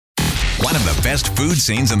One of the best food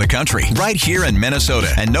scenes in the country, right here in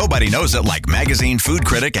Minnesota. And nobody knows it like magazine food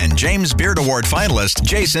critic and James Beard Award finalist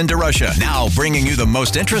Jason DeRusha. Now bringing you the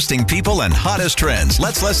most interesting people and hottest trends.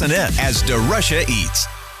 Let's listen in as DeRusha Eats.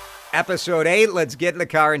 Episode 8, let's get in the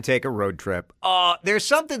car and take a road trip. There's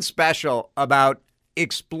something special about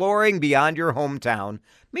exploring beyond your hometown,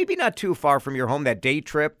 maybe not too far from your home, that day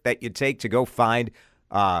trip that you take to go find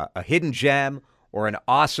a hidden gem or an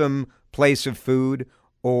awesome place of food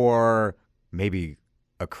or maybe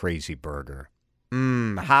a crazy burger.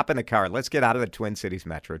 Hop in the car. Let's get out of the Twin Cities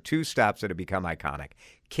Metro. 2 stops that have become iconic.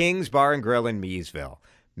 King's Bar and Grill in Miesville.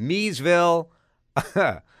 Miesville,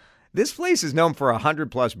 this place is known for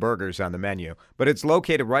 100-plus burgers on the menu, but it's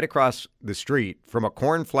located right across the street from a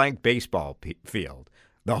corn-flanked baseball field,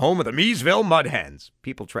 the home of the Miesville Mud Hens.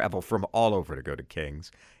 People travel from all over to go to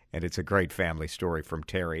King's, and it's a great family story from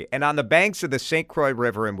Terry. And on the banks of the St. Croix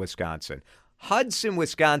River in Wisconsin, Hudson,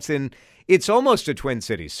 Wisconsin, it's almost a Twin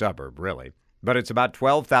Cities suburb, really, but it's about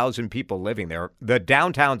 12,000 people living there. The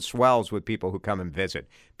downtown swells with people who come and visit.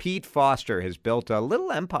 Pete Foster has built a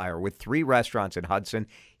little empire with 3 restaurants in Hudson.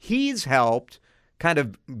 He's helped kind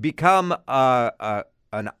of become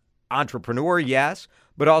an entrepreneur, yes,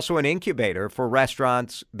 but also an incubator for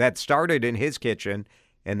restaurants that started in his kitchen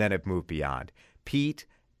and then have moved beyond. Pete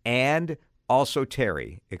and also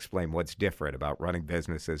Terry explain what's different about running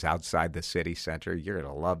businesses outside the city center. You're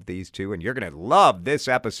going to love these two, and you're going to love this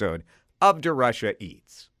episode of DeRusha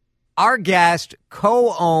Eats. Our guest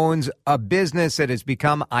co-owns a business that has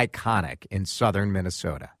become iconic in southern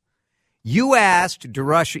Minnesota. You asked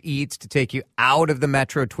DeRusha Eats to take you out of the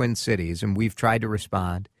Metro Twin Cities, and we've tried to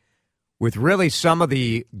respond with really some of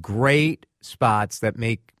the great spots that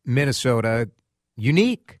make Minnesota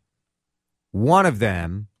unique. One of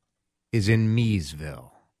them is in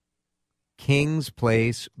Miesville. King's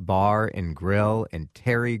Place Bar and Grill, and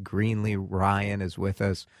Terry Greenlee Ryan is with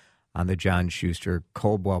us on the John Schuster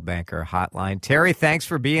Coldwell Banker Hotline. Terry, thanks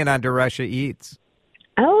for being on DeRusha Eats.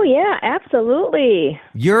 Oh, yeah, absolutely.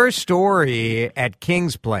 Your story at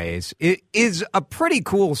King's Place is a pretty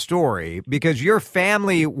cool story because your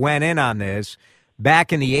family went in on this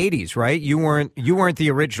back in the 80s, right? You weren't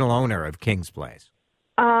the original owner of King's Place.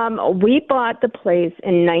 We bought the place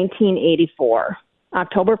in 1984,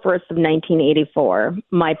 October 1st of 1984.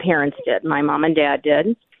 My parents did. My mom and dad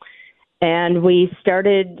did. And we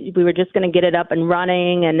were just going to get it up and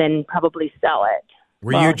running and then probably sell it.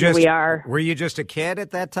 Were you just a kid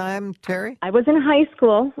at that time, Terry? I was in high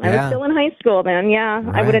school. I was still in high school then, yeah.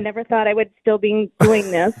 Right. I would have never thought I would still be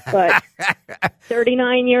doing this, but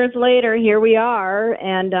 39 years later, here we are.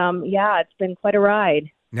 And, it's been quite a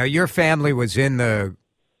ride. Now, your family was in the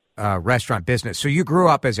restaurant business, so you grew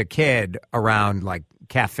up as a kid around, like,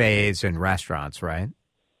 cafes and restaurants, right?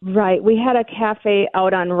 Right. We had a cafe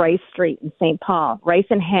out on Rice Street in St. Paul, Rice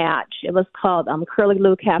and Hatch. It was called Curly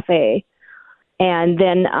Lou Cafe. And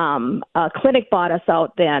then a clinic bought us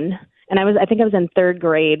out then. And I think I was in 3rd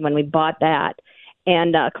grade when we bought that.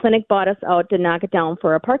 And a clinic bought us out to knock it down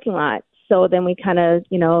for a parking lot. So then we kind of,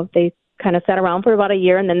 they kind of sat around for about a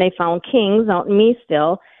year, and then they found King's out in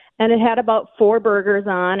Miesville. And it had about 4 burgers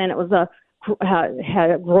on, and it was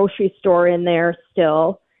had a grocery store in there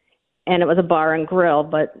still. And it was a bar and grill,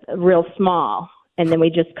 but real small. And then we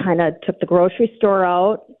just kind of took the grocery store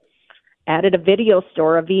out, added a video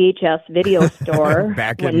store, a VHS video store.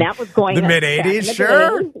 Back when in that was going the mid-'80s,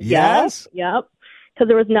 sure. Yes. Yep. Because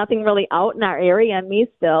there was nothing really out in our area in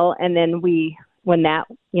Miesville. And then we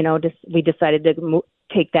decided to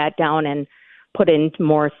take that down and put in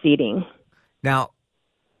more seating. Now,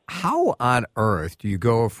 how on earth do you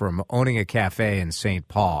go from owning a cafe in St.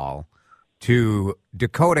 Paul to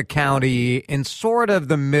Dakota County in sort of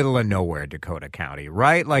the middle of nowhere Dakota County,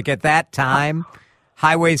 right? Like at that time,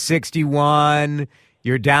 Highway 61,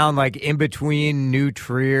 you're down like in between New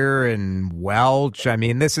Trier and Welch. I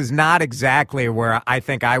mean, this is not exactly where I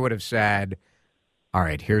think I would have said, all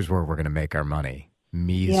right, here's where we're going to make our money.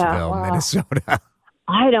 Miesville, Minnesota.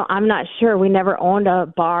 I'm not sure. We never owned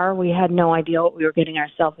a bar. We had no idea what we were getting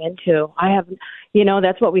ourselves into.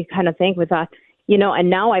 That's what we kind of think. We thought, and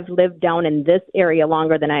now I've lived down in this area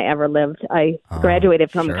longer than I ever lived. I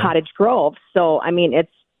graduated from Cottage Grove. So, I mean,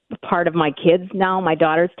 it's part of my kids now. My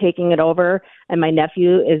daughter's taking it over, and my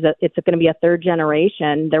nephew it's going to be a 3rd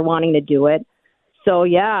generation. They're wanting to do it. So,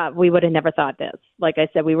 we would have never thought this. Like I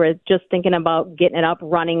said, we were just thinking about getting it up,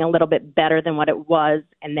 running a little bit better than what it was,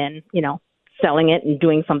 and then, selling it and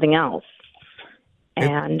doing something else.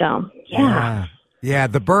 And,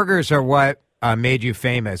 the burgers are what made you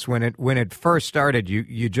famous. When it first started,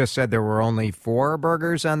 you just said there were only 4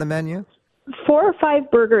 burgers on the menu? 4 or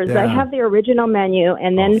 5 burgers. Yeah. I have the original menu,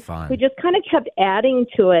 and then fun. we just kind of kept adding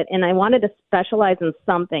to it, and I wanted to specialize in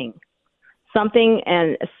something,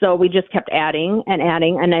 and so we just kept adding,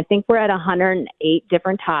 and I think we're at 108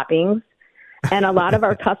 different toppings, and a lot of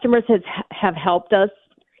our customers have helped us,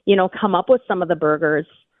 come up with some of the burgers,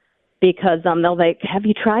 because they're like, have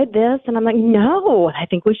you tried this? And I'm like, no, I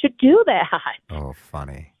think we should do that. Oh,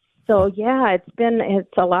 funny. So, yeah,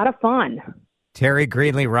 it's a lot of fun. Terry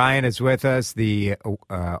Greenlee Ryan is with us, the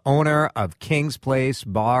owner of King's Place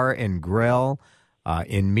Bar and Grill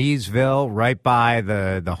in Miesville, right by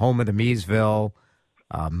the home of the Miesville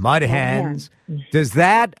Mud Hens. Does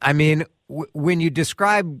that, when you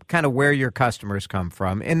describe kind of where your customers come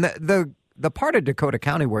from, and the part of Dakota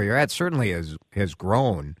County where you're at certainly has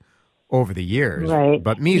grown over the years. Right.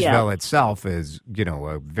 But Miesville itself is,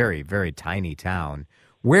 a very, very tiny town.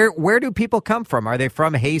 Where do people come from? Are they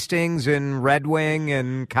from Hastings and Red Wing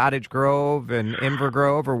and Cottage Grove and Inver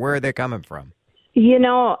Grove, or where are they coming from?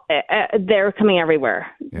 They're coming everywhere.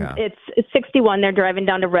 Yeah. It's 61. They're driving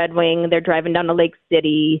down to Red Wing. They're driving down to Lake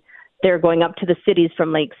City. They're going up to the cities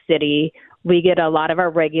from Lake City. We get a lot of our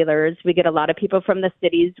regulars. We get a lot of people from the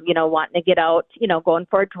cities, wanting to get out, going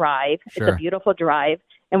for a drive. Sure. It's a beautiful drive.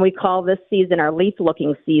 And we call this season our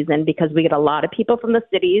leaf-looking season, because we get a lot of people from the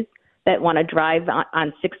cities that want to drive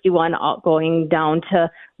on 61 going down to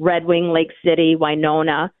Red Wing, Lake City,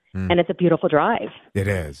 Winona, and it's a beautiful drive. It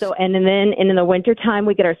is. So, and then in the wintertime,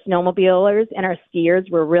 we get our snowmobilers and our skiers.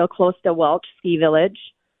 We're real close to Welch Ski Village,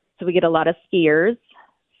 so we get a lot of skiers.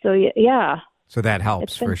 So, yeah. So that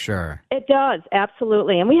helps for sure. It does,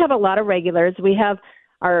 absolutely. And we have a lot of regulars. We have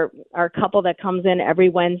our couple that comes in every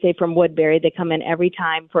Wednesday from Woodbury. They come in every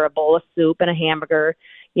time for a bowl of soup and a hamburger,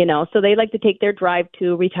 so they like to take their drive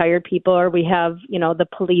to retired people, or we have, the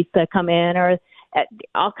police that come in, or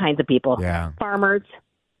all kinds of people. Yeah. Farmers.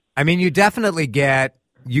 You definitely get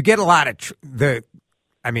a lot of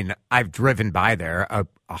I've driven by there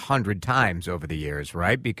 100 times over the years,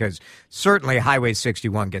 right? Because certainly Highway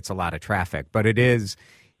 61 gets a lot of traffic, but it is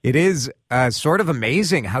sort of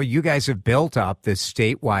amazing how you guys have built up this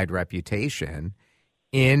statewide reputation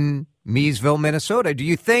in Miesville, Minnesota. Do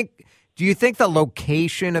you think the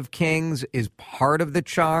location of King's is part of the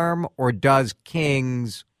charm, or does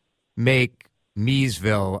King's make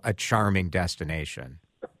Miesville a charming destination?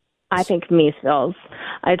 I think Miesville's.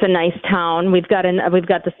 It's a nice town. We've got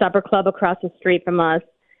the supper club across the street from us,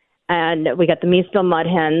 and we got the Miesville Mud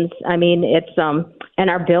Hens. It's and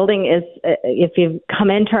our building is. If you come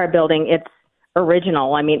into our building, it's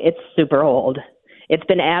original. It's super old. It's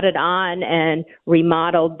been added on and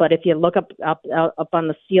remodeled, but if you look up on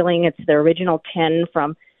the ceiling, it's the original tin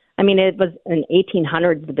from. It was in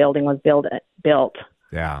 1800s. The building was built.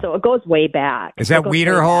 Yeah. So it goes way back. Is that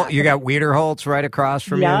Wiederholt? You got Wiederholt's right across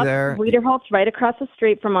from you there? Wiederholt's right across the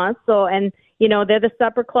street from us. So, and, they're the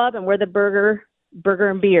supper club, and we're the burger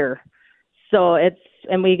and beer. So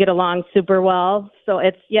and we get along super well. So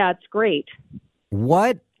it's great.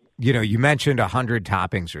 What, you mentioned 100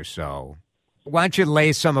 toppings or so. Why don't you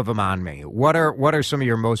lay some of them on me? What are some of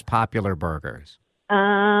your most popular burgers?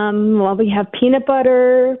 Well, we have peanut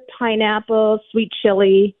butter, pineapple, sweet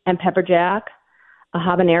chili, and pepper jack. A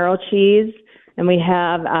habanero cheese, and we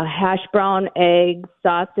have a hash brown, egg,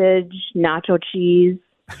 sausage, nacho cheese.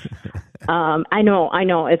 I know.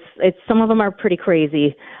 It's some of them are pretty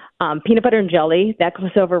crazy. Peanut butter and jelly, that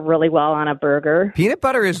goes over really well on a burger. Peanut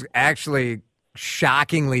butter is actually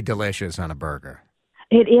shockingly delicious on a burger.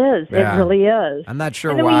 It is. Yeah. It really is. I'm not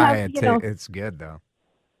sure why it's good though.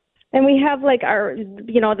 And we have our,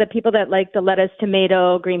 the people that like the lettuce,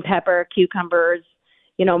 tomato, green pepper, cucumbers.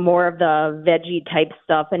 More of the veggie type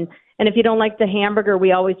stuff. And if you don't like the hamburger,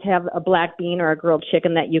 we always have a black bean or a grilled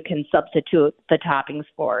chicken that you can substitute the toppings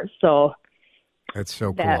for. So that's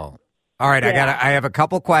so cool. All right, yeah. I have a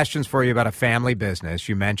couple questions for you about a family business.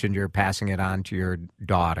 You mentioned you're passing it on to your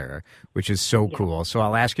daughter, which is so cool. So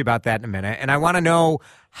I'll ask you about that in a minute. And I want to know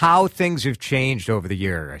how things have changed over the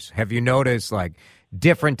years. Have you noticed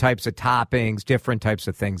different types of toppings, different types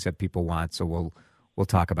of things that people want? So we'll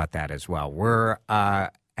talk about that as well. We're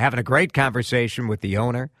having a great conversation with the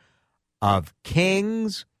owner of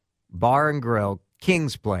King's Bar and Grill,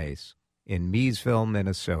 King's Place in Miesville,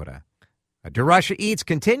 Minnesota. DeRusha Eats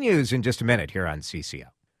continues in just a minute here on CCO.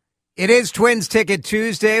 It is Twins Ticket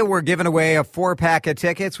Tuesday. We're giving away a 4-pack of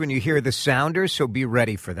tickets when you hear the Sounders, so be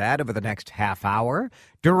ready for that over the next half hour.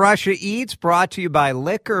 DeRusha Eats brought to you by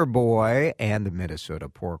Liquor Boy and the Minnesota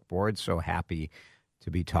Pork Board. So happy to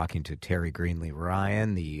be talking to Terry Greenlee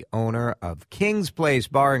Ryan, the owner of King's Place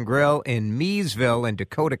Bar and Grill in Miesville in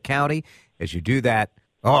Dakota County. As you do that,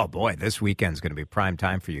 Oh, boy, this weekend's going to be prime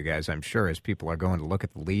time for you guys, I'm sure, as people are going to look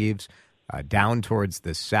at the leaves down towards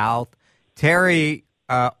the south. Terry,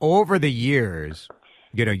 over the years,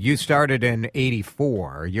 you started in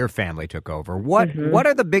 84. Your family took over. What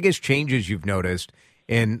are the biggest changes you've noticed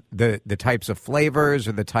in the types of flavors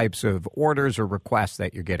or the types of orders or requests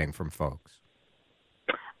that you're getting from folks?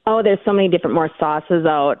 Oh, there's so many different more sauces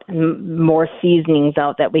out, and more seasonings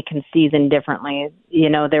out that we can season differently.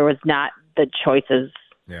 There was not the choices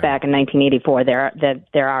back in 1984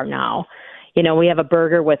 there are now. We have a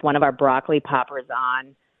burger with one of our broccoli poppers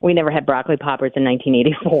on. We never had broccoli poppers in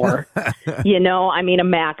 1984.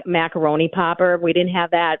 A macaroni popper. We didn't have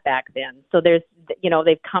that back then. So there's,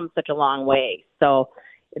 they've come such a long way. So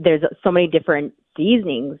there's so many different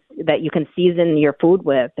seasonings that you can season your food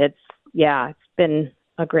with. It's been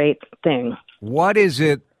a great thing. What is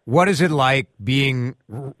it like being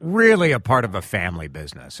really a part of a family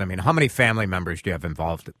business? I mean, how many family members do you have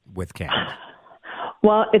involved with Canes?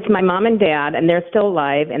 Well, it's my mom and dad, and they're still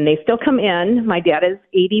alive, and they still come in. My dad is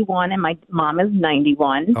 81, and my mom is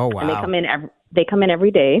 91. Oh, wow. And they come in every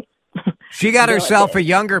day. She got herself a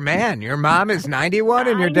younger man. Your mom is 91,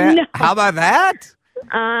 and your dad. How about that?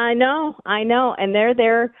 I know. And they're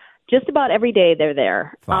there just about every day. They're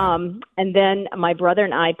there. And then my brother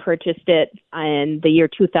and I purchased it in the year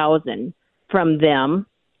 2000 from them,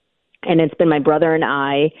 and it's been my brother and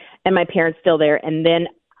I and my parents still there. And then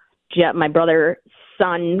my brother's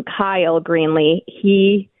son, Kyle Greenlee,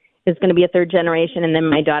 he is going to be a third generation, and then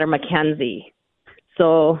my daughter, Mackenzie.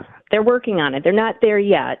 So they're working on it. They're not there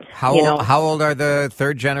yet. How old are the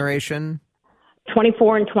third generation?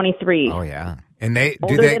 24 and 23. Oh, yeah. And they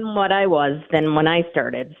older than what I was than when I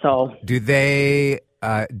started. So do they?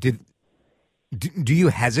 Do you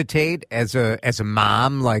hesitate as a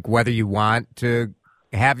mom, like whether you want to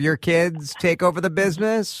have your kids take over the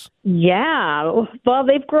business? Yeah. Well,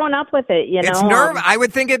 they've grown up with it. It's I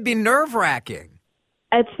would think it'd be nerve-wracking.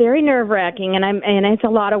 It's very nerve-wracking, and it's a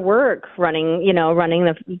lot of work running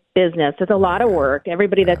the business. It's a lot of work.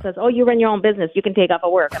 Everybody that says, "Oh, you run your own business, you can take off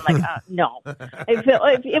of work," I'm like, no. If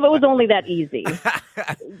it was only that easy,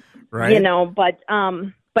 right?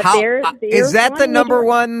 But is that the number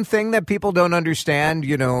one thing that people don't understand?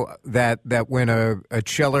 That when a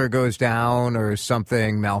chiller goes down or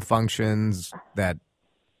something malfunctions, that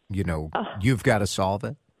you've got to solve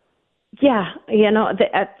it. Yeah,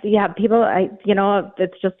 people,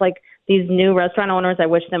 it's just like these new restaurant owners, I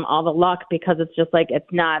wish them all the luck, because it's just like,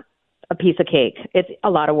 it's not a piece of cake. It's a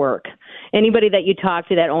lot of work. Anybody that you talk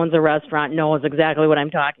to that owns a restaurant knows exactly what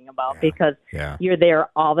I'm talking about, because you're there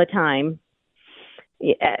all the time.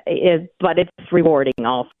 But it's rewarding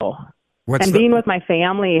also. Being with my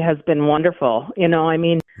family has been wonderful.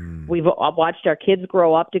 We've watched our kids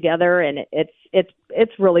grow up together, and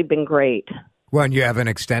it's really been great. Well, and you have an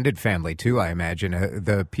extended family, too, I imagine,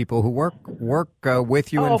 the people who work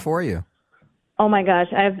with you and for you. Oh, my gosh.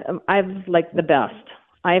 I've like the best.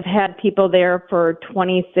 I've had people there for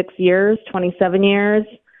 26 years, 27 years.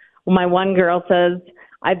 My one girl says,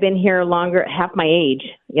 I've been here longer, half my age,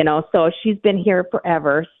 so she's been here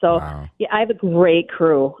forever. So wow. Yeah, I have a great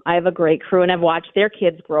crew. And I've watched their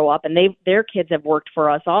kids grow up, and their kids have worked for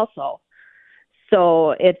us also.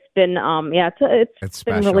 So it's been, it's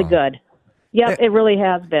been really good. Yep, it really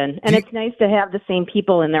has been. And it's nice to have the same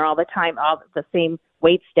people in there all the time, all the same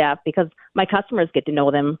wait staff, because my customers get to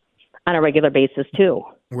know them on a regular basis, too.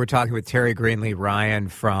 We're talking with Terry Greenlee Ryan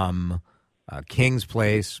from King's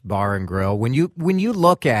Place Bar and Grill. When you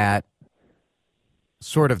look at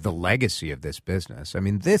sort of the legacy of this business, I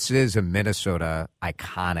mean, this is a Minnesota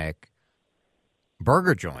iconic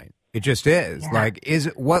burger joint. It just is. Yeah.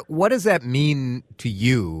 What does that mean to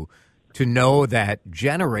you to know that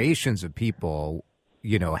generations of people,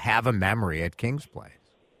 have a memory at King's Place?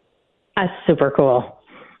 That's super cool.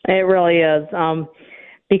 It really is.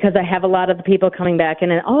 Because I have a lot of the people coming back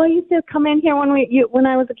in and, I used to come in here when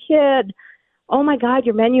I was a kid. Oh my God,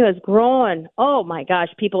 your menu has grown. Oh my gosh,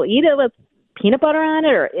 people eat it with peanut butter on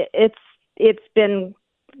it, or it's been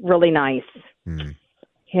really nice. Mm.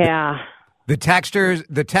 Yeah. The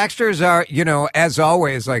texters are, as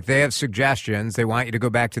always, like they have suggestions. They want you to go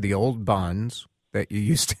back to the old buns that you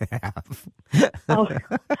used to have.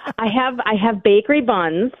 I have bakery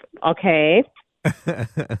buns. Okay.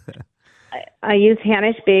 I use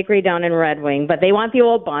Hanish Bakery down in Red Wing, but they want the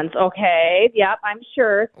old buns. Okay. Yep, I'm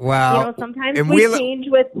sure. Well, sometimes we change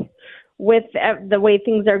with the way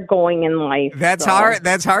things are going in life. That's hard.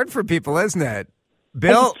 That's hard for people, isn't it?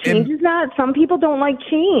 Bill, change is not. Some people don't like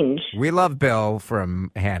change. We love Bill from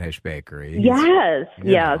Hanish Bakery. Yes.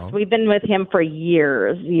 We've been with him for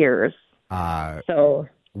years. So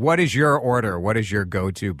What is your order? What is your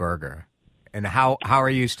go-to burger? And how are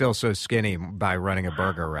you still so skinny by running a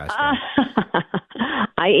burger restaurant?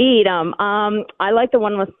 I eat them. I like the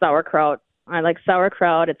one with sauerkraut. I like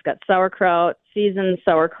sauerkraut. It's got sauerkraut, seasoned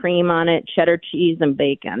sour cream on it, cheddar cheese, and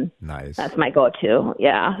bacon. Nice. That's my go-to.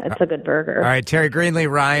 Yeah, it's a good burger. All right, Terry Greenlee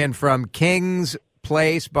Ryan from King's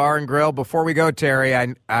Place Bar and Grill. Before we go, Terry,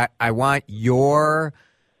 I want your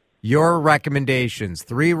recommendations.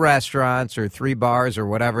 3 restaurants or 3 bars or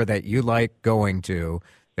whatever that you like going to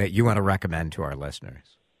that you want to recommend to our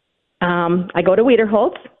listeners. I go to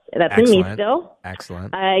Wiederholtz. That's Excellent. in Miesville.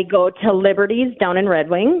 Excellent. I go to Liberty's down in Red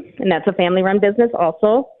Wing, and that's a family-run business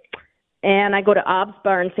also. And I go to Ob's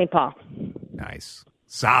Bar in St. Paul. Nice.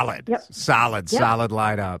 Solid. Yep. Solid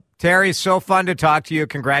lineup. Terry, so fun to talk to you.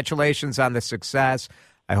 Congratulations on the success.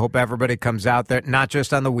 I hope everybody comes out there, not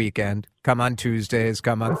just on the weekend. Come on Tuesdays,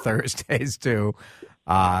 come on Thursdays too.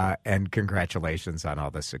 And congratulations on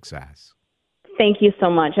all the success. Thank you so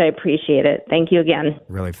much. I appreciate it. Thank you again.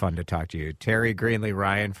 Really fun to talk to you. Terry Greenlee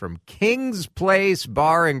Ryan from King's Place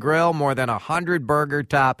Bar and Grill. More than 100 burger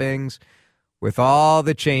toppings. With all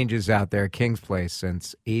the changes out there, King's Place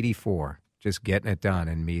since '84. Just getting it done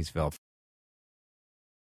in Miesville.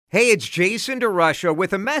 Hey, it's Jason DeRusha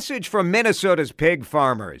with a message from Minnesota's pig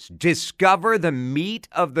farmers. Discover the meat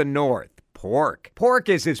of the North. Pork. Pork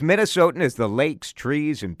is as Minnesotan as the lakes,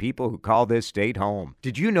 trees, and people who call this state home.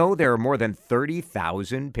 Did you know there are more than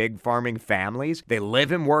 30,000 pig farming families? They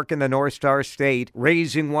live and work in the North Star State,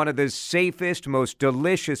 raising one of the safest, most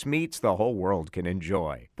delicious meats the whole world can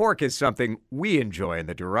enjoy. Pork is something we enjoy in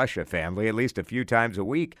the DeRusha family at least a few times a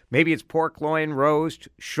week. Maybe it's pork loin roast,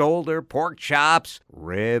 shoulder, pork chops,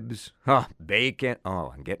 ribs, bacon.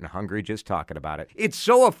 Oh, I'm getting hungry just talking about it. It's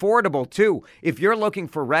so affordable, too. If you're looking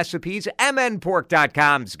for recipes,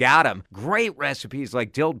 MNPork.com's got them. Great recipes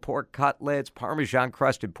like dilled pork cutlets,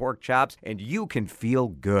 Parmesan-crusted pork chops, and you can feel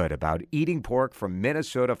good about eating pork from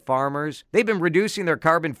Minnesota farmers. They've been reducing their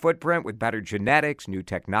carbon footprint with better genetics, new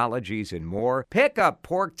technologies, and more. Pick up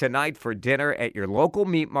pork tonight for dinner at your local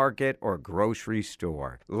meat market or grocery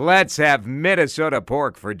store. Let's have Minnesota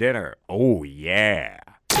pork for dinner. Oh, yeah.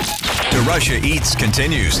 DeRusha Eats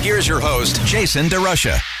continues. Here's your host, Jason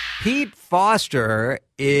DeRusha. Pete Foster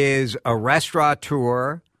is a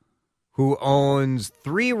restaurateur who owns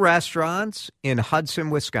 3 restaurants in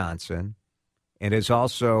Hudson, Wisconsin, and is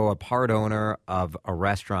also a part owner of a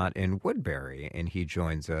restaurant in Woodbury. And he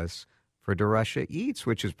joins us for DeRusha Eats,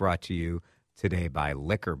 which is brought to you today by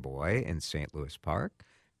Liquor Boy in St. Louis Park.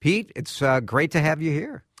 Pete, it's great to have you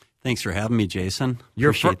here. Thanks for having me, Jason.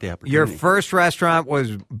 Appreciate the opportunity. Your first restaurant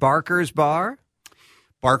was Barker's Bar?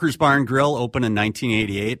 Barker's Bar and Grill opened in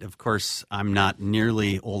 1988. Of course, I'm not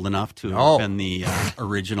nearly old enough to have been the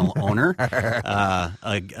original owner.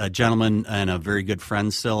 A gentleman and a very good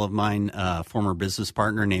friend still of mine, former business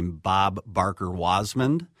partner named Bob Barker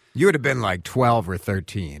Wasmond. You would have been like 12 or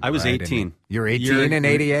 13. I was right? 18. You're 18 in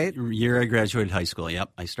 88? Year I graduated high school,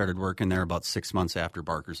 yep. I started working there about 6 months after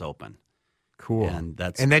Barker's opened. Cool. And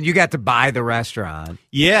then you got to buy the restaurant.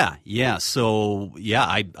 Yeah. So,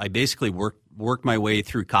 I basically worked my way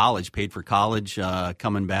through college, paid for college.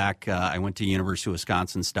 Coming back, I went to University of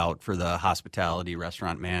Wisconsin Stout for the hospitality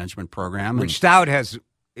restaurant management program. Which Stout has,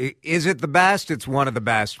 is it the best? It's one of the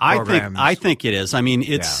best programs. I think it is. I mean,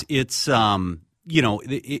 it's it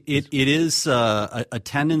is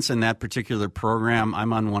attendance in that particular program.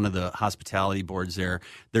 I'm on one of the hospitality boards there.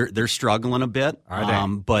 They're struggling a bit. Are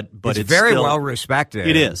they? But it's very still well respected.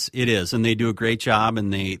 It is, and they do a great job.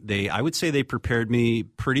 And they I would say they prepared me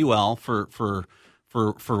pretty well for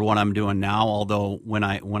what I'm doing now. Although when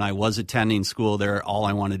I was attending school there, all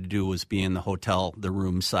I wanted to do was be in the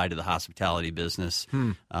room side of the hospitality business.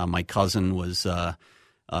 My cousin was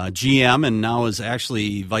GM and now is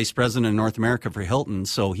actually vice president of North America for Hilton.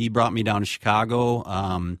 So he brought me down to Chicago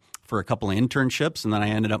for a couple of internships, and then I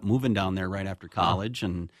ended up moving down there right after college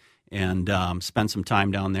and spent some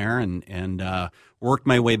time down there and worked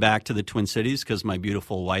my way back to the Twin Cities because my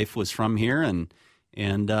beautiful wife was from here and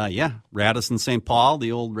Radisson St. Paul,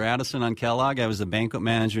 the old Radisson on Kellogg. I was a banquet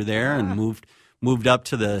manager there and moved up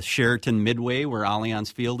to the Sheraton Midway where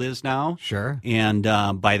Allianz Field is now. Sure. And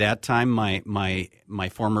by that time, my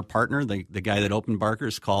former partner, the guy that opened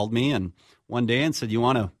Barker's, called me and one day and said, "You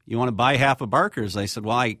want to buy half of Barker's?" I said,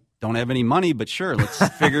 "Well, I don't have any money, but sure, let's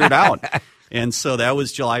figure it out." And so that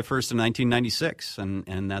was July 1st of 1996,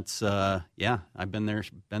 and that's I've been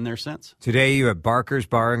there since. Today you have Barker's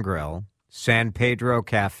Bar and Grill, San Pedro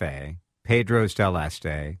Cafe, Pedro's del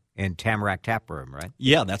Este, and Tamarack Tap Room, right?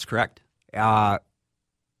 Yeah, that's correct. Do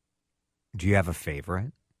you have a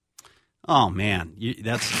favorite? Oh man,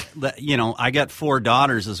 I got 4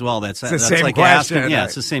 daughters as well. That's the same like question. asking. Yeah,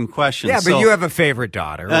 it's the same question. Yeah, but you have a favorite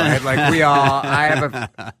daughter, right? Like we all.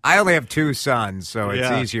 I only have 2 sons, so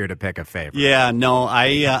it's easier to pick a favorite. Yeah, no,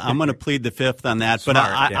 I'm going to plead the fifth on that. Smart,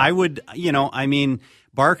 but I would,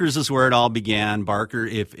 Barker's is where it all began. Barker,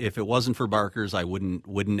 if it wasn't for Barker's, I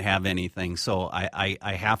wouldn't have anything. So I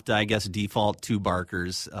have to, I guess, default to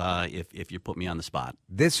Barker's if you put me on the spot.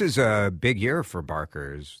 This is a big year for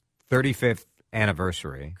Barker's. 35th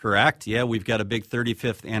anniversary. Correct. Yeah, we've got a big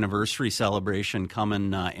 35th anniversary celebration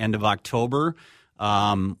coming end of October.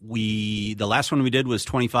 The last one we did was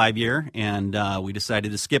 25 year, and we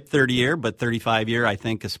decided to skip 30 year, but 35 year, I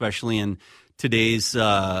think, especially in today's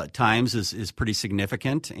times, is pretty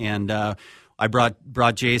significant. And I brought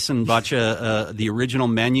Jason Butcha the original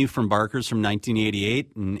menu from Barker's from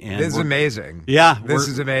 1988, and this is amazing. Yeah, this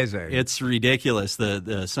is amazing. It's ridiculous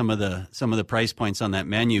some of the price points on that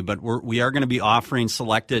menu, but we are going to be offering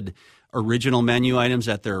selected original menu items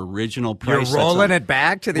at their original price. You're rolling it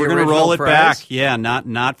back to the original price? We're going to roll it back. Yeah,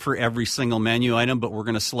 not for every single menu item, but we're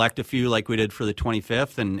going to select a few like we did for the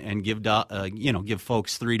 25th and give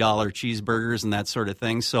folks $3 cheeseburgers and that sort of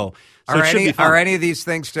thing. So it should be fun. Are any of these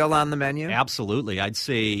things still on the menu? Absolutely. I'd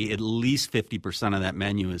say at least 50% of that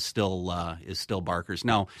menu is still Barker's.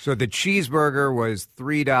 Now, so the cheeseburger was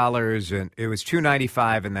 $3 and it was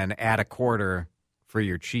 $2.95 and then add a quarter for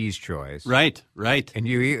your cheese choice. Right. And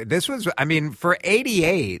for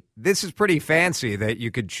 88, this is pretty fancy that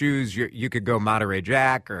you could choose you could go Monterey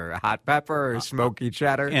Jack or hot pepper or smoky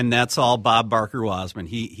cheddar. And that's all Bob Barker Wasman.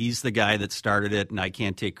 He's the guy that started it, and I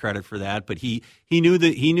can't take credit for that, but he knew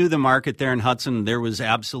the market there in Hudson. There was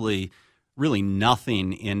absolutely really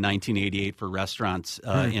nothing in 1988 for restaurants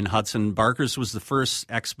in Hudson. Barker's was the first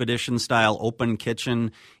expedition-style open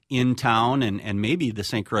kitchen in town and maybe the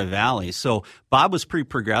St. Croix Valley. So Bob was pretty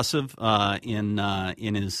progressive in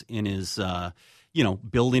his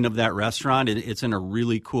building of that restaurant. It's in a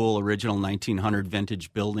really cool original 1900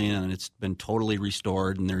 vintage building, and it's been totally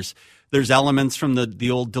restored. And there's elements from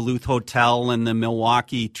the old Duluth Hotel and the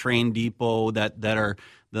Milwaukee train depot that are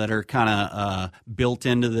kind of built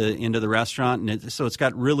into the restaurant, and so it's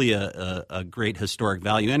got really a great historic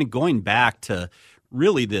value. And going back to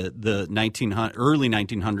really the early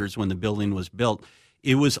 1900s when the building was built,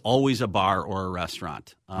 it was always a bar or a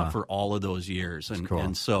restaurant for all of those years. And cool.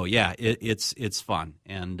 And so it's fun,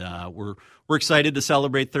 and we're excited to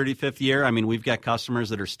celebrate 35th year. I mean, we've got customers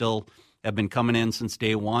that have been coming in since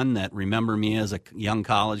day one that remember me as a young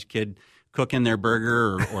college kid cooking their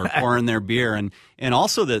burger or pouring their beer, and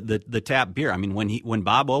also the tap beer. I mean, when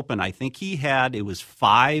Bob opened, I think it was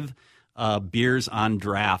 5 beers on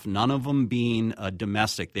draft, none of them being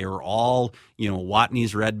domestic. They were all,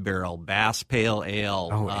 Watney's Red Barrel, Bass Pale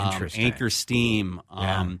Ale, Anchor Steam,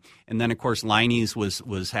 and then of course Liney's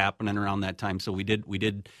was happening around that time. So we did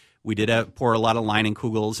pour a lot of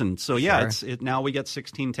Leinenkugels, and so now we got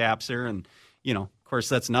 16 taps there, and of course,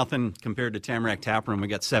 that's nothing compared to Tamarack Tap Room. We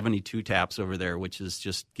got 72 taps over there, which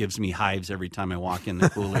just gives me hives every time I walk in the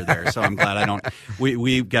cooler there. So I'm glad I don't.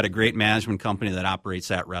 We've got a great management company that operates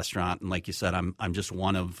that restaurant, and like you said, I'm just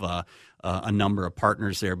one of a number of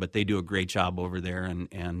partners there, but they do a great job over there. And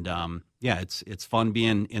it's fun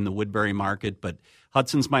being in the Woodbury market, but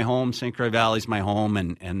Hudson's my home, St. Croix Valley's my home,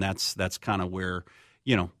 and that's kind of where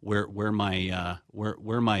where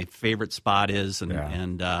my favorite spot is,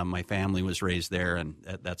 and my family was raised there, and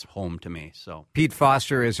that's home to me. So Pete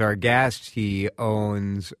Foster is our guest. He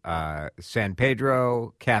owns San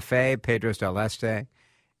Pedro Cafe, Pedro's del Este,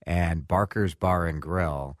 and Barker's Bar and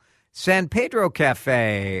Grill. San Pedro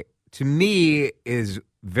Cafe, to me, is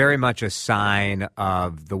very much a sign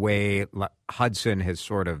of the way Hudson has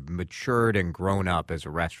sort of matured and grown up as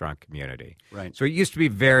a restaurant community. Right. So it used to be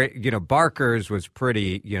very, Barker's was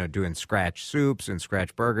pretty, doing scratch soups and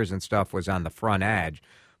scratch burgers and stuff was on the front edge.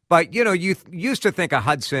 But, you used to think of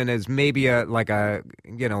Hudson as maybe a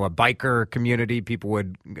biker community. People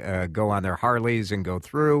would go on their Harleys and go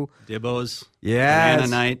through. Dibbo's. Yeah.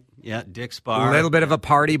 Banana Night. Yeah, Dick's Bar. A little bit of a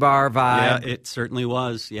party bar vibe. Yeah, it certainly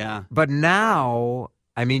was, yeah. But now,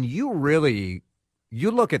 I mean, you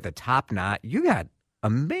look at the top notch, you got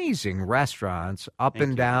amazing restaurants up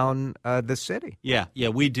and down the city. Yeah,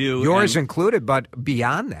 we do. Yours included, but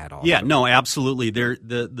beyond that also. Yeah, no, absolutely. They're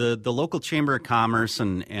the local Chamber of Commerce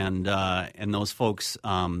and those folks,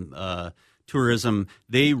 tourism,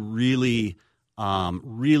 they really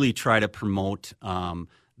try to promote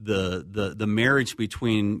the marriage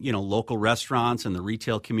between local restaurants and the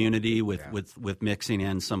retail community with mixing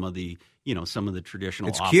in some of the traditional.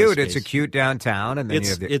 It's office cute. space. It's a cute downtown, and then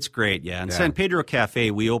it's great. Yeah, and San Pedro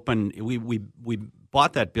Cafe, we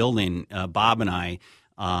bought that building, Bob and I,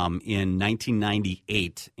 in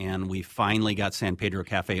 1998, and we finally got San Pedro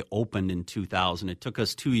Cafe opened in 2000. It took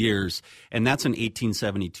us 2 years, and that's an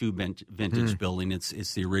 1872 vintage building.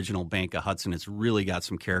 It's the original Bank of Hudson. It's really got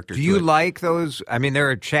some character. Do you like those? I mean,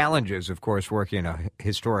 there are challenges, of course, working in a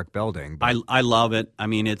historic building. But I love it. I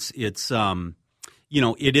mean, it's it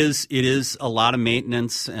is a lot of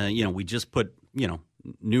maintenance. We just put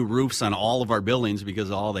new roofs on all of our buildings because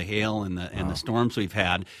of all the hail and the storms we've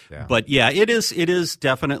had. Yeah. But yeah, it is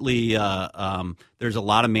definitely there's a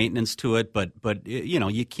lot of maintenance to it. But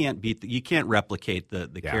you can't replicate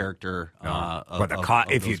the character.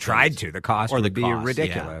 If you tried to, the cost would be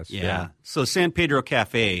ridiculous. Yeah. So San Pedro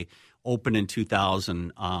Cafe opened in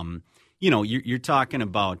 2000. You're talking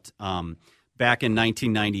about. Back in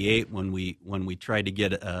 1998, when we tried to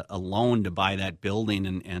get a loan to buy that building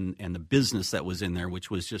and the business that was in there,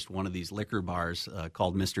 which was just one of these liquor bars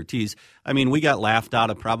called Mr. T's. I mean, we got laughed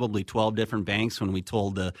out of probably 12 different banks when we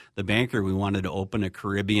told the banker we wanted to open a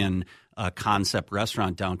Caribbean concept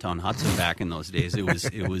restaurant downtown Hudson back in those days. It was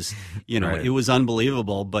right. It was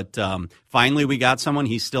unbelievable. But finally, we got someone.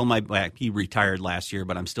 He's still he retired last year,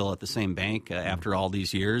 but I'm still at the same bank after all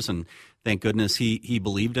these years. And thank goodness he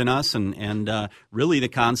believed in us. And really the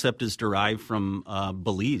concept is derived from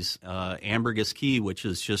Belize, Ambergris Caye, which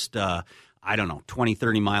is just 20,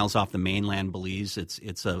 30 miles off the mainland Belize.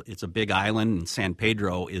 It's a big island, and San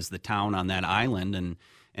Pedro is the town on that island.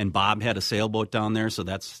 And Bob had a sailboat down there, so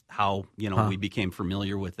that's how we became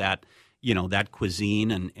familiar with that. That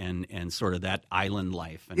cuisine and sort of that island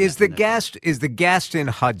life. Is the guest in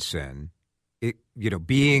Hudson,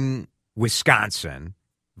 being Wisconsin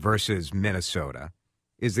versus Minnesota,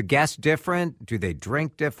 is the guest different? Do they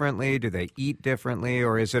drink differently? Do they eat differently?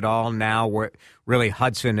 Or is it all now where really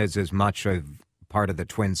Hudson is as much a part of the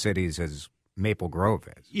Twin Cities as Maple Grove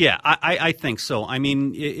is? Yeah, I think so. I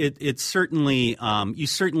mean, it's certainly you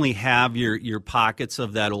certainly have your pockets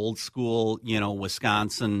of that old school,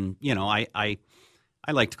 Wisconsin.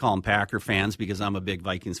 I like to call them Packer fans because I'm a big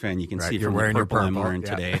Vikings fan. You can see from the purple I'm wearing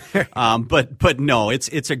today. But no,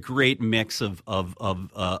 it's a great mix of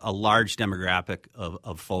a large demographic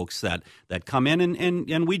of folks that come in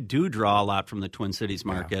and we do draw a lot from the Twin Cities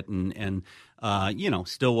market and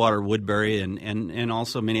Stillwater, Woodbury, and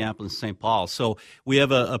also Minneapolis, St. Paul. So we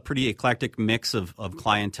have a pretty eclectic mix of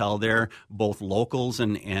clientele there, both locals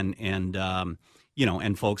and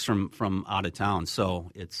folks from out of town. So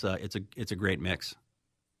it's a great mix.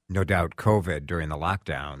 No doubt COVID during the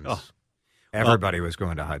lockdowns. Everybody was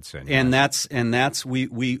going to Hudson. And that's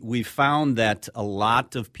we found that a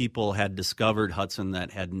lot of people had discovered Hudson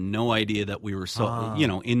that had no idea that we were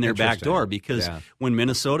in their back door, because when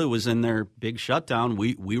Minnesota was in their big shutdown,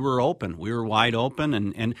 we were open. We were wide open,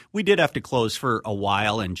 and we did have to close for a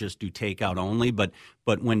while and just do takeout only, but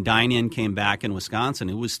when dine-in came back in Wisconsin,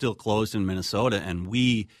 it was still closed in Minnesota, and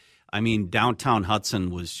downtown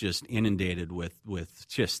Hudson was just inundated with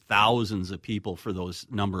just thousands of people for those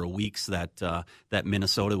number of weeks that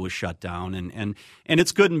Minnesota was shut down. And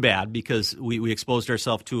it's good and bad because we exposed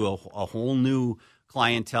ourselves to a whole new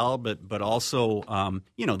clientele, but also,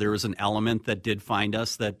 there was an element that did find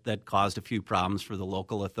us that caused a few problems for the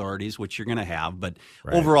local authorities, which you're going to have. But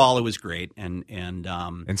overall, it was great. And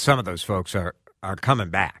some of those folks are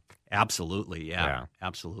coming back. Absolutely, yeah,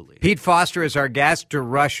 absolutely. Pete Foster is our guest.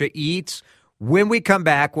 DeRusha Eats. When we come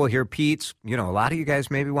back, we'll hear Pete's. A lot of you guys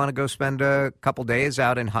maybe want to go spend a couple days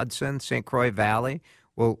out in Hudson, St. Croix Valley.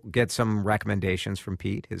 We'll get some recommendations from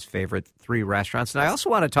Pete, his favorite 3 restaurants. And I also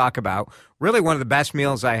want to talk about really one of the best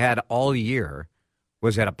meals I had all year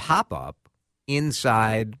was at a pop-up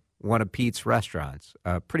inside one of Pete's restaurants.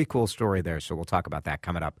 A pretty cool story there, so we'll talk about that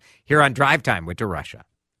coming up here on Drive Time with DeRusha.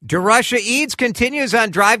 DeRusha Eats continues on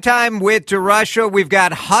Drive Time with DeRusha. We've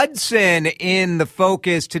got Hudson in the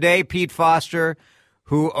focus today. Pete Foster,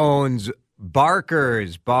 who owns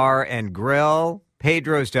Barker's Bar and Grill,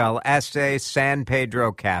 Pedro's del Este, San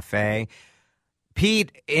Pedro Cafe.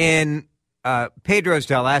 Pete, in Pedro's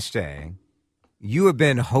del Este, you have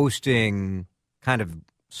been hosting kind of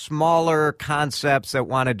smaller concepts that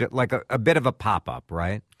wanted to, like a bit of a pop-up,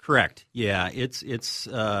 right? Correct. Yeah, it's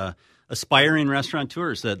aspiring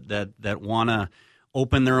restaurateurs that want to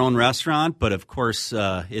open their own restaurant, but of course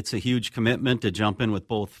it's a huge commitment to jump in with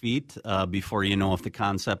both feet before you know if the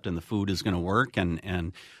concept and the food is going to work,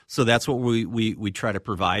 and so that's what we try to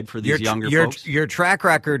provide for these younger folks. Your track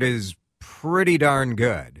record is pretty darn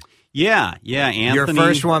good. Yeah. Anthony, your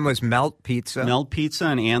first one was Melt Pizza. Melt Pizza,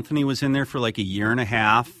 and Anthony was in there for like a year and a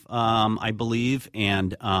half, I believe,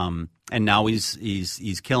 and now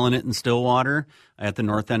he's killing it in Stillwater at the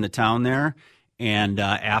north end of town there. And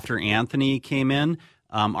after Anthony came in,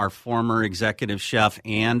 our former executive chef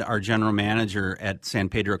and our general manager at San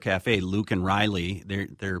Pedro Cafe, Luke and Riley,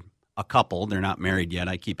 they're a couple. They're not married yet.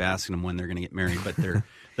 I keep asking them when they're going to get married, but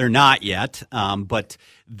they're not yet. But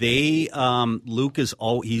Luke is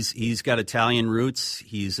he's got Italian roots.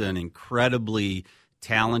 He's an incredibly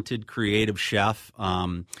talented, creative chef.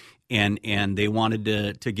 And they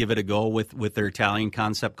wanted to give it a go with their Italian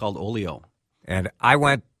concept called Olio. And I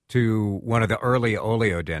went to one of the early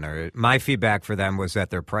Olio dinners. My feedback for them was that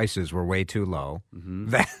their prices were way too low.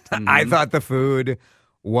 I thought the food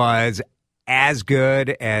was as good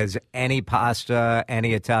as any pasta,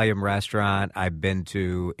 any Italian restaurant I've been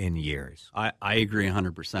to in years. I agree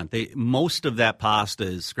 100%. Most of that pasta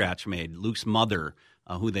is scratch made. Luke's mother,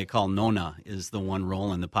 who they call Nonna, is the one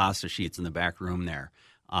rolling the pasta sheets in the back room there.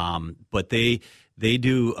 But they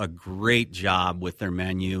do a great job with their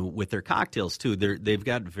menu, with their cocktails too. They've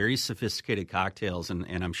got very sophisticated cocktails,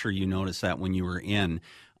 and I'm sure you noticed that when you were in.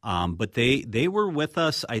 But they were with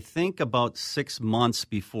us, I think, about 6 months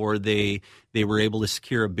before they were able to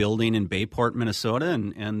secure a building in Bayport, Minnesota,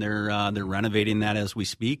 and they're renovating that as we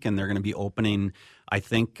speak, and they're going to be opening, I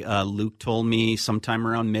think Luke told me, sometime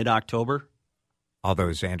around mid-October. All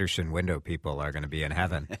those Anderson window people are going to be in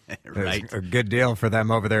heaven. Right. It's a good deal for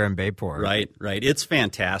them over there in Bayport. Right. It's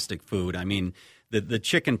fantastic food. I mean, the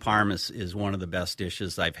chicken parm is one of the best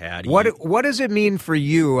dishes I've had. What does it mean for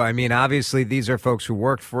you? I mean, obviously these are folks who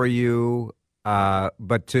worked for you,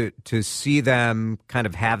 but to see them kind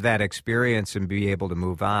of have that experience and be able to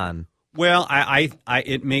move on. Well,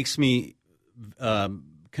 it makes me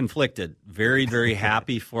conflicted. Very, very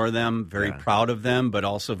happy for them, very proud of them, but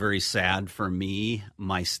also very sad for me,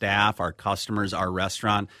 my staff, our customers, our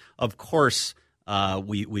restaurant. Of course,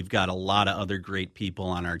 we've got a lot of other great people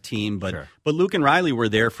on our team, but Luke and Riley were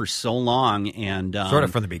there for so long, and sort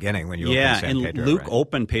of from the beginning when you opened San Pedro, Luke right?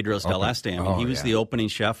 opened Pedro's del Este. I mean, he was the opening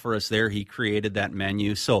chef for us there. He created that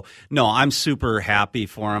menu. So no, I'm super happy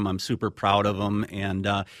for him. I'm super proud of him, and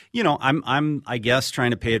I'm I guess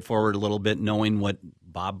trying to pay it forward a little bit, knowing what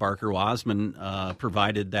Bob Barker Wasman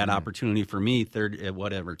provided that opportunity for me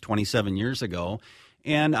 27 years ago.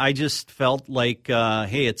 And I just felt like,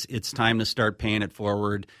 hey, it's time to start paying it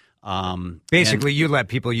forward. Basically, you let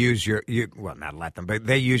people use not let them, but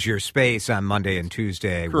they use your space on Monday and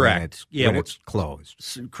Tuesday. Correct. When it's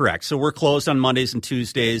closed. Correct. So we're closed on Mondays and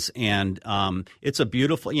Tuesdays, and it's a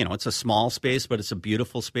beautiful, it's a small space, but it's a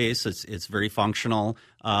beautiful space. It's very functional.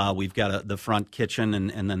 We've got the front kitchen,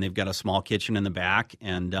 and then they've got a small kitchen in the back,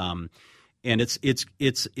 and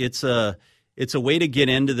it's a way to get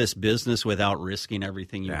into this business without risking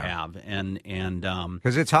everything you have, and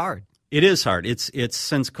because it's hard. It is hard. It's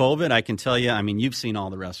since COVID, I can tell you. I mean, you've seen all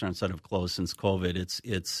the restaurants that have closed since COVID.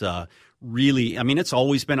 It's really. I mean, it's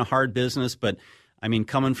always been a hard business, but I mean,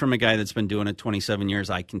 coming from a guy that's been doing it 27 years,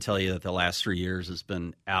 I can tell you that the last 3 years has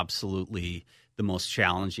been absolutely the most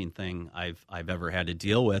challenging thing I've ever had to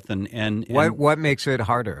deal with. And what makes it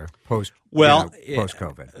harder post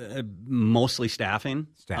COVID? Mostly staffing.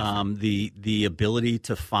 The ability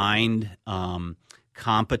to find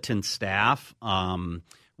competent staff.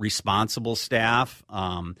 Responsible staff.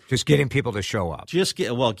 Just getting people to show up.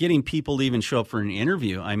 Getting people to even show up for an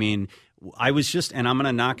interview. I mean, I was just, and I'm going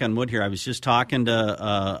to knock on wood here, I was just talking to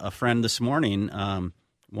a friend this morning,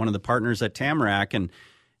 one of the partners at Tamarack, and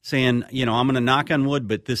saying, I'm going to knock on wood,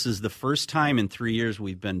 but this is the first time in 3 years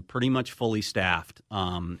we've been pretty much fully staffed.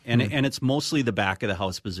 And it's mostly the back of the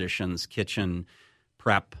house positions, kitchen,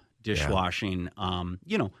 prep, dishwashing,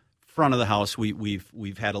 front of the house,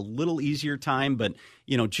 we've had a little easier time, but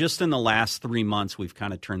just in the last 3 months, we've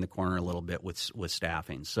kind of turned the corner a little bit with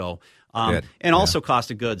staffing. So, also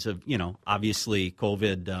cost of goods of obviously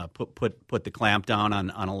COVID put the clamp down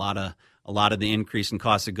on a lot of the increase in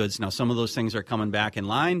cost of goods. Now, some of those things are coming back in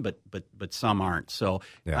line, but some aren't. So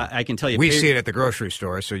I can tell you, we see it at the grocery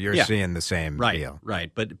store, so you're seeing the same deal, right?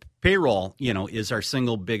 But payroll, is our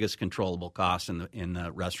single biggest controllable cost in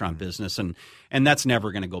the restaurant business, and that's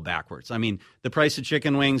never going to go backwards. I mean, the price of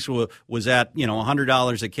chicken wings was at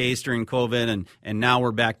 $100 a case during COVID, and now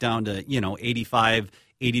we're back down to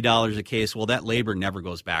 $80 a case. Well, that labor never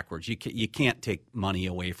goes backwards. You can't take money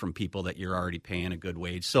away from people that you're already paying a good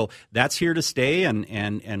wage. So that's here to stay,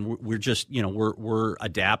 and we're just we're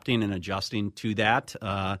adapting and adjusting to that.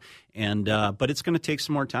 But it's going to take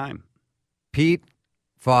some more time. Pete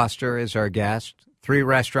Foster is our guest. 3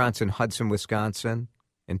 restaurants in Hudson, Wisconsin,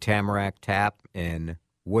 and Tamarack Tap in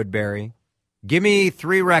Woodbury. Give me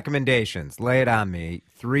 3 recommendations. Lay it on me.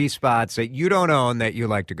 3 spots that you don't own that you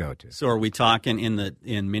like to go to. So are we talking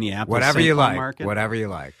in Minneapolis? Whatever you like. Market? Whatever you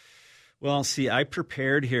like. Well, see, I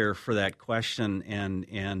prepared here for that question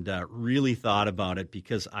and really thought about it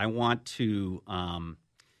because I want to,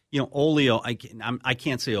 oleo. I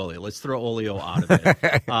can't say oleo. Let's throw oleo out of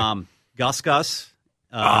it. Gus Gus.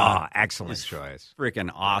 Excellent choice.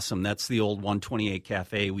 Freaking awesome. That's the old 128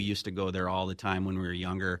 Cafe. We used to go there all the time when we were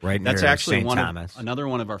younger. Right That's near actually St. Thomas. Another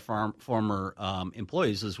one of our former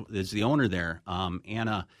employees is the owner there,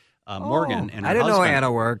 Anna Morgan. And her I didn't know husband.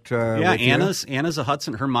 Anna worked Yeah, with Anna's a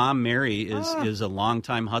Hudson. Her mom, Mary, is a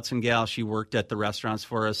longtime Hudson gal. She worked at the restaurants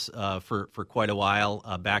for us for quite a while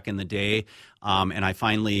back in the day. And I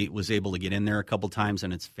finally was able to get in there a couple times,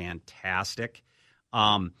 and it's fantastic.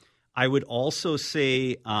 I would also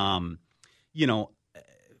say,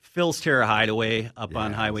 Phil's Terra Hideaway up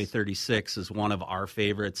on Highway 36 is one of our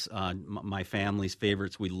favorites, my family's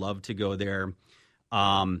favorites. We love to go there.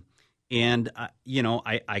 And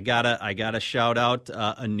I gotta shout out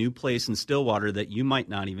a new place in Stillwater that you might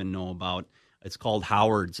not even know about. It's called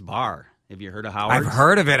Howard's Bar. Have you heard of Howard's? I've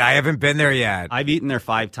heard of it. I haven't been there yet. I've eaten there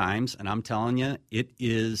 5 times, and I'm telling you, it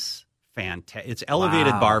is fantastic. It's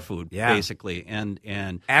elevated bar food, basically, and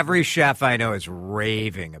every chef I know is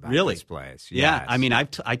raving about this place. Yeah, Yes. I mean, I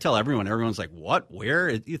tell everyone. Everyone's like, "What? Where?"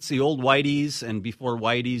 It's the old Whitey's, and before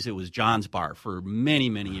Whitey's, it was John's Bar for many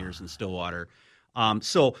years in Stillwater.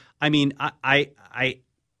 So, I mean, I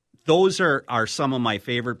those are some of my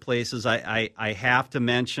favorite places. I have to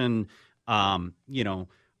mention, our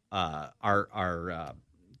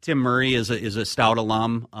Tim Murray is a Stout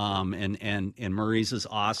alum, and Murray's is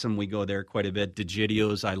awesome. We go there quite a bit.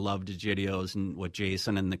 DeGidio's, I love DeGidio's and what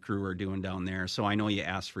Jason and the crew are doing down there. So I know you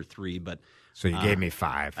asked for 3, but so you gave me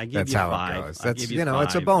 5. I gave That's you how 5. it goes. I That's gave you 5.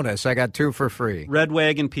 it's a bonus. I got 2 for free. Red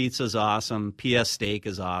Wagon Pizza is awesome. PS Steak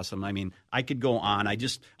is awesome. I mean, I could go on. I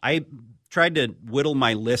tried to whittle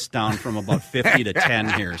my list down from about 50 to 10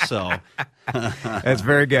 here. So that's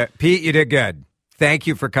very good, Pete. You did good. Thank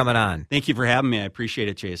you for coming on. Thank you for having me. I appreciate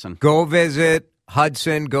it, Jason. Go visit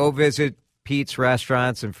Hudson. Go visit Pete's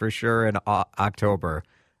Restaurants, and for sure in October,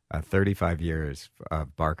 35 years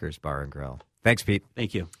of Barker's Bar and Grill. Thanks, Pete.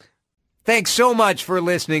 Thank you. Thanks so much for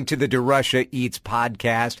listening to the DeRusha Eats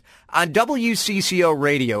podcast on WCCO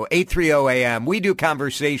Radio, 830 AM. We do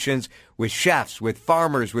conversations with chefs, with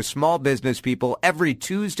farmers, with small business people every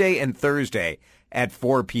Tuesday and Thursday at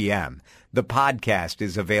 4 p.m. The podcast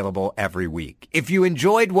is available every week. If you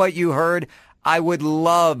enjoyed what you heard, I would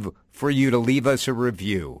love for you to leave us a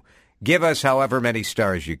review. Give us however many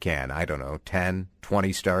stars you can. I don't know, 10,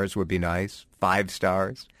 20 stars would be nice, 5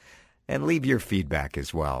 stars. And leave your feedback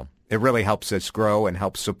as well. It really helps us grow and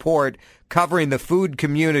helps support covering the food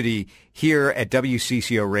community here at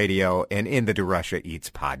WCCO Radio and in the DeRusha Eats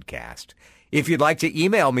podcast. If you'd like to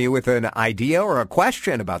email me with an idea or a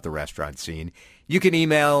question about the restaurant scene, you can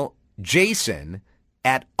email Jason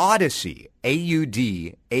at Odyssey,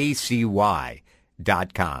 AUDACY.com.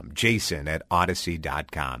 Jason at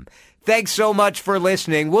Odyssey.com. Thanks so much for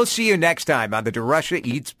listening. We'll see you next time on the DeRusha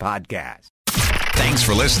Eats podcast. Thanks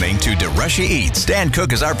for listening to DeRusha Eats. Dan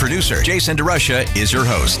Cook is our producer. Jason DeRusha is your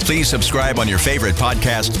host. Please subscribe on your favorite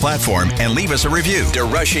podcast platform and leave us a review.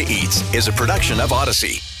 DeRusha Eats is a production of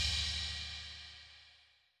Odyssey.